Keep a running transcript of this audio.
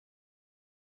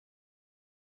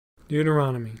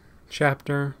Deuteronomy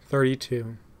Chapter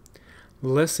 32.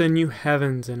 Listen, you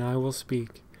heavens, and I will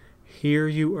speak. Hear,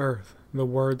 you earth, the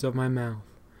words of my mouth.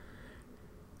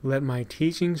 Let my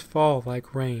teachings fall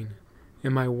like rain,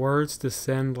 and my words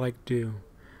descend like dew,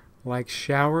 like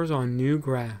showers on new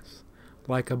grass,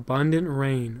 like abundant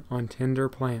rain on tender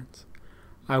plants.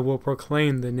 I will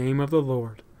proclaim the name of the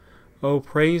Lord. O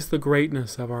praise the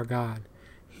greatness of our God.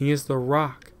 He is the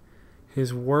rock.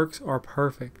 His works are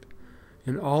perfect,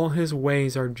 and all his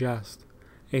ways are just.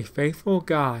 A faithful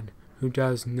God who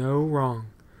does no wrong.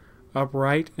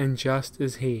 Upright and just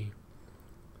is he.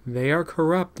 They are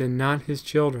corrupt and not his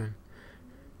children.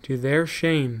 To their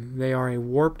shame they are a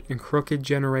warped and crooked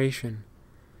generation.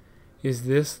 Is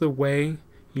this the way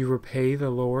you repay the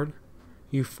Lord,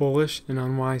 you foolish and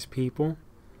unwise people?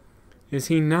 Is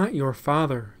he not your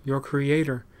Father, your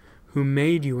Creator, who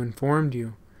made you and formed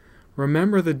you?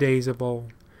 Remember the days of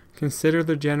old. Consider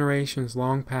the generations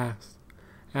long past.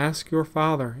 Ask your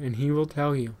father, and he will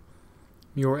tell you,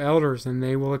 your elders, and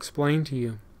they will explain to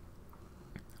you.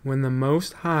 When the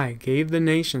Most High gave the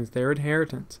nations their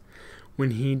inheritance,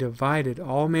 when he divided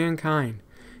all mankind,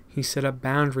 he set up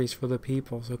boundaries for the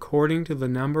peoples according to the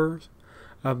numbers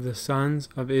of the sons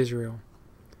of Israel.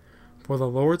 For the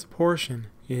Lord's portion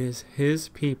is his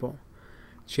people.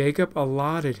 Jacob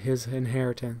allotted his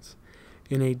inheritance.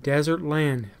 In a desert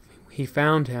land he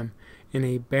found him, in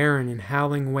a barren and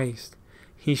howling waste.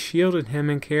 He shielded him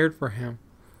and cared for him.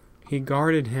 He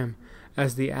guarded him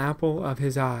as the apple of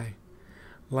his eye,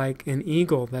 like an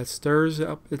eagle that stirs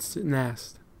up its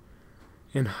nest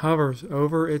and hovers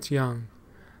over its young,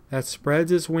 that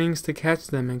spreads its wings to catch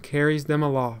them and carries them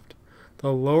aloft.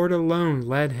 The Lord alone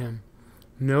led him.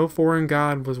 No foreign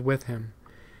god was with him.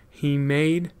 He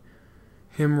made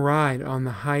him ride on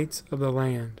the heights of the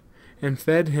land, and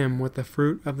fed him with the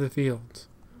fruit of the fields.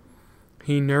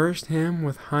 He nourished him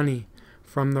with honey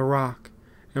from the rock,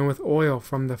 and with oil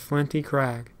from the flinty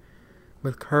crag,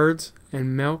 with curds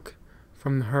and milk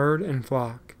from the herd and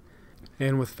flock,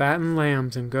 and with fattened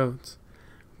lambs and goats,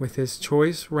 with his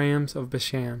choice rams of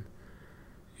Bashan,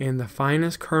 and the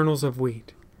finest kernels of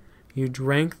wheat. You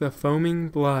drank the foaming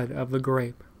blood of the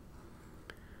grape.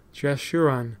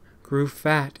 Jeshurun grew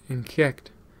fat and kicked.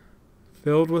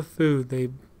 Filled with food, they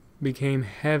became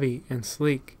heavy and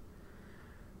sleek.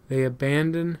 They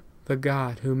abandoned the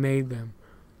God who made them,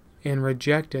 and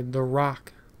rejected the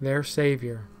rock, their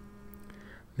Savior.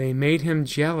 They made him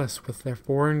jealous with their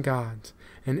foreign gods,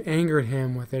 and angered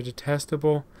him with their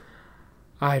detestable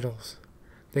idols.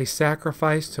 They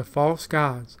sacrificed to false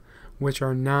gods, which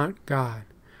are not God,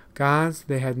 gods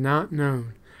they had not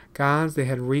known, gods they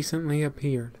had recently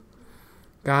appeared,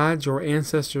 gods your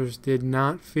ancestors did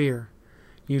not fear.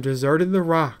 You deserted the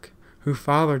rock who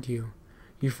fathered you.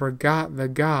 You forgot the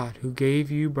God who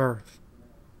gave you birth.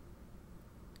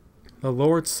 The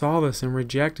Lord saw this and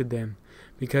rejected them,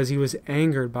 because he was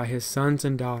angered by his sons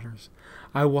and daughters.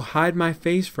 I will hide my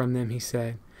face from them, he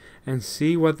said, and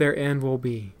see what their end will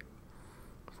be.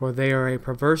 For they are a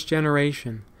perverse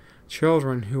generation,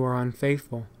 children who are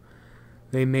unfaithful.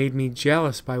 They made me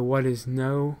jealous by what is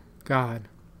no God,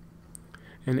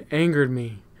 and angered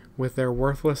me with their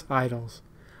worthless idols.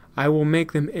 I will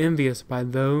make them envious by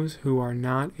those who are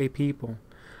not a people.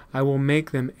 I will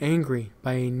make them angry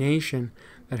by a nation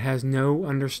that has no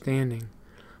understanding.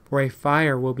 For a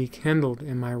fire will be kindled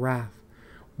in my wrath,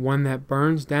 one that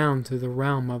burns down to the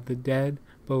realm of the dead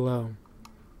below.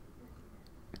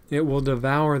 It will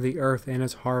devour the earth and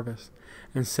its harvest,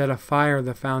 and set afire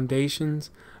the foundations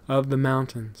of the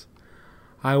mountains.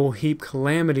 I will heap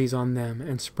calamities on them,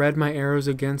 and spread my arrows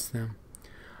against them.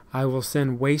 I will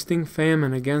send wasting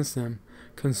famine against them,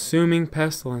 consuming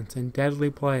pestilence and deadly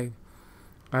plague.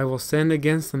 I will send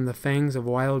against them the fangs of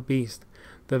wild beasts,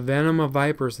 the venom of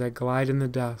vipers that glide in the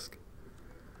dusk.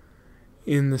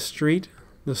 In the street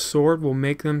the sword will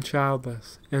make them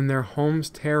childless, and their homes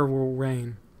terror will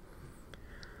reign.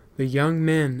 The young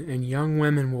men and young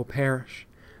women will perish,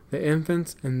 the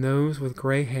infants and those with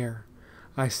gray hair.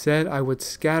 I said I would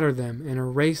scatter them and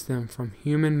erase them from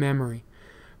human memory,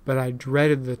 but I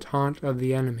dreaded the taunt of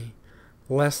the enemy,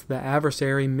 lest the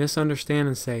adversary misunderstand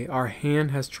and say, our hand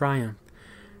has triumphed,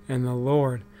 and the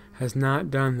Lord has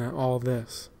not done all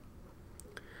this.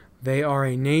 They are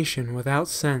a nation without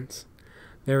sense.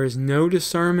 There is no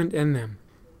discernment in them.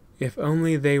 If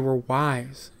only they were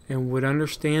wise and would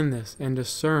understand this and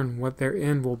discern what their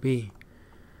end will be.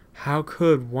 How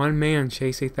could one man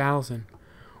chase 1,000,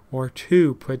 or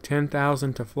two put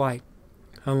 10,000 to flight,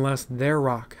 unless their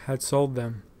rock had sold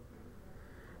them,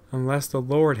 unless the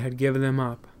Lord had given them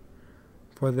up?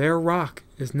 For their rock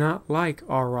is not like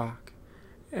our rock,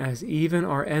 as even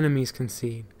our enemies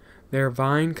concede. Their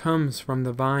vine comes from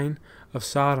the vine of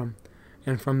Sodom,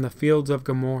 and from the fields of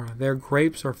Gomorrah. Their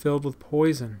grapes are filled with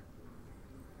poison,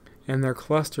 and their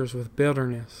clusters with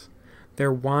bitterness.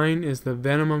 Their wine is the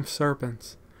venom of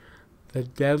serpents, the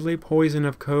deadly poison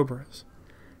of cobras.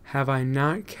 Have I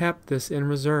not kept this in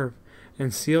reserve,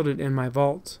 and sealed it in my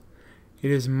vaults?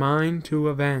 It is mine to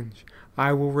avenge.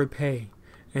 I will repay.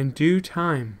 In due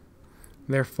time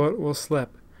their foot will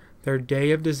slip. Their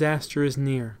day of disaster is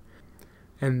near,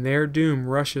 and their doom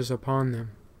rushes upon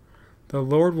them. The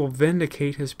Lord will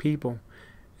vindicate his people,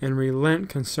 and relent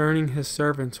concerning his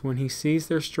servants when he sees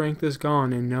their strength is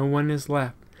gone and no one is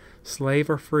left, slave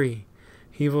or free.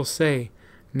 He will say,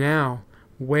 Now,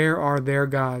 where are their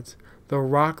gods, the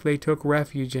rock they took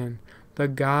refuge in, the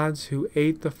gods who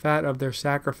ate the fat of their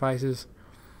sacrifices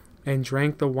and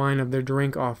drank the wine of their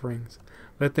drink offerings?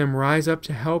 Let them rise up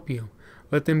to help you.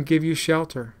 Let them give you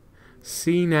shelter.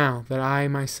 See now that I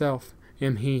myself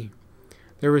am he.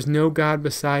 There is no God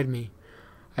beside me.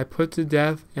 I put to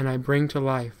death and I bring to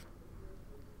life.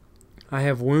 I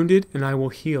have wounded and I will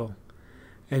heal,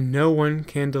 and no one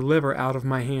can deliver out of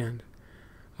my hand.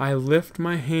 I lift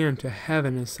my hand to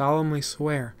heaven and solemnly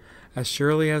swear, as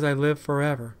surely as I live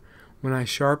forever, when I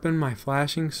sharpen my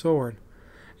flashing sword,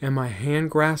 and my hand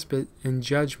grasp it in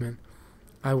judgment,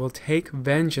 I will take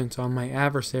vengeance on my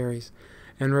adversaries,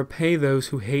 and repay those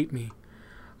who hate me.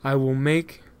 I will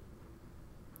make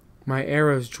my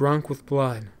arrows drunk with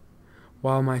blood,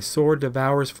 while my sword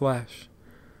devours flesh,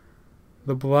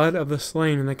 the blood of the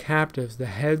slain and the captives, the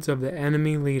heads of the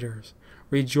enemy leaders.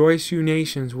 Rejoice, you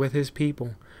nations, with his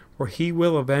people, for he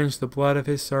will avenge the blood of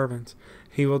his servants.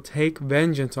 He will take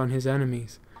vengeance on his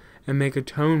enemies, and make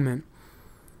atonement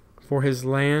for his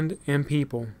land and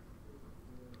people.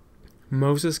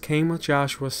 Moses came with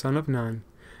Joshua son of Nun,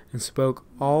 and spoke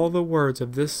all the words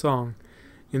of this song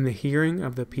in the hearing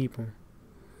of the people.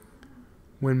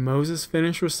 When Moses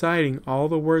finished reciting all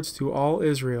the words to all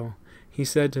Israel, he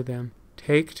said to them,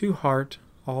 Take to heart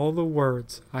all the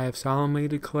words I have solemnly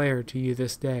declared to you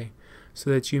this day,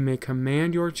 so that you may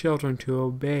command your children to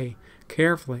obey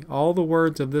carefully all the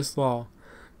words of this law.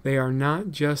 They are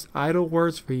not just idle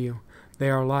words for you, they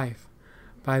are life.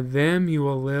 By them you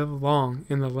will live long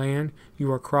in the land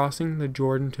you are crossing the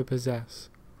Jordan to possess.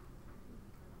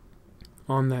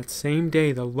 On that same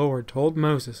day the Lord told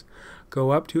Moses,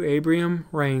 Go up to Abraham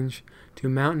range to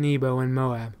Mount Nebo in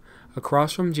Moab,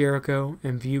 across from Jericho,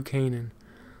 and view Canaan,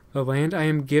 the land I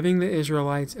am giving the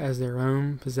Israelites as their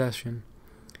own possession.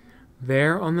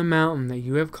 There on the mountain that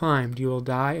you have climbed you will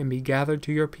die and be gathered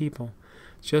to your people,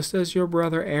 just as your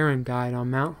brother Aaron died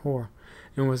on Mount Hor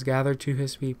and was gathered to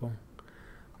his people.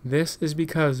 This is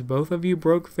because both of you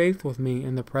broke faith with me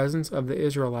in the presence of the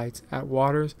Israelites at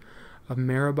waters of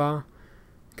Meribah,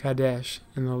 Kadesh,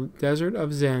 in the desert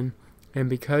of Zin, and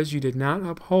because you did not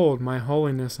uphold my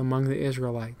holiness among the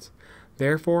Israelites.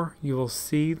 Therefore you will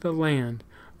see the land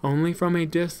only from a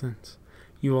distance.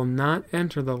 You will not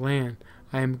enter the land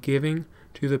I am giving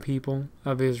to the people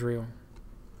of Israel.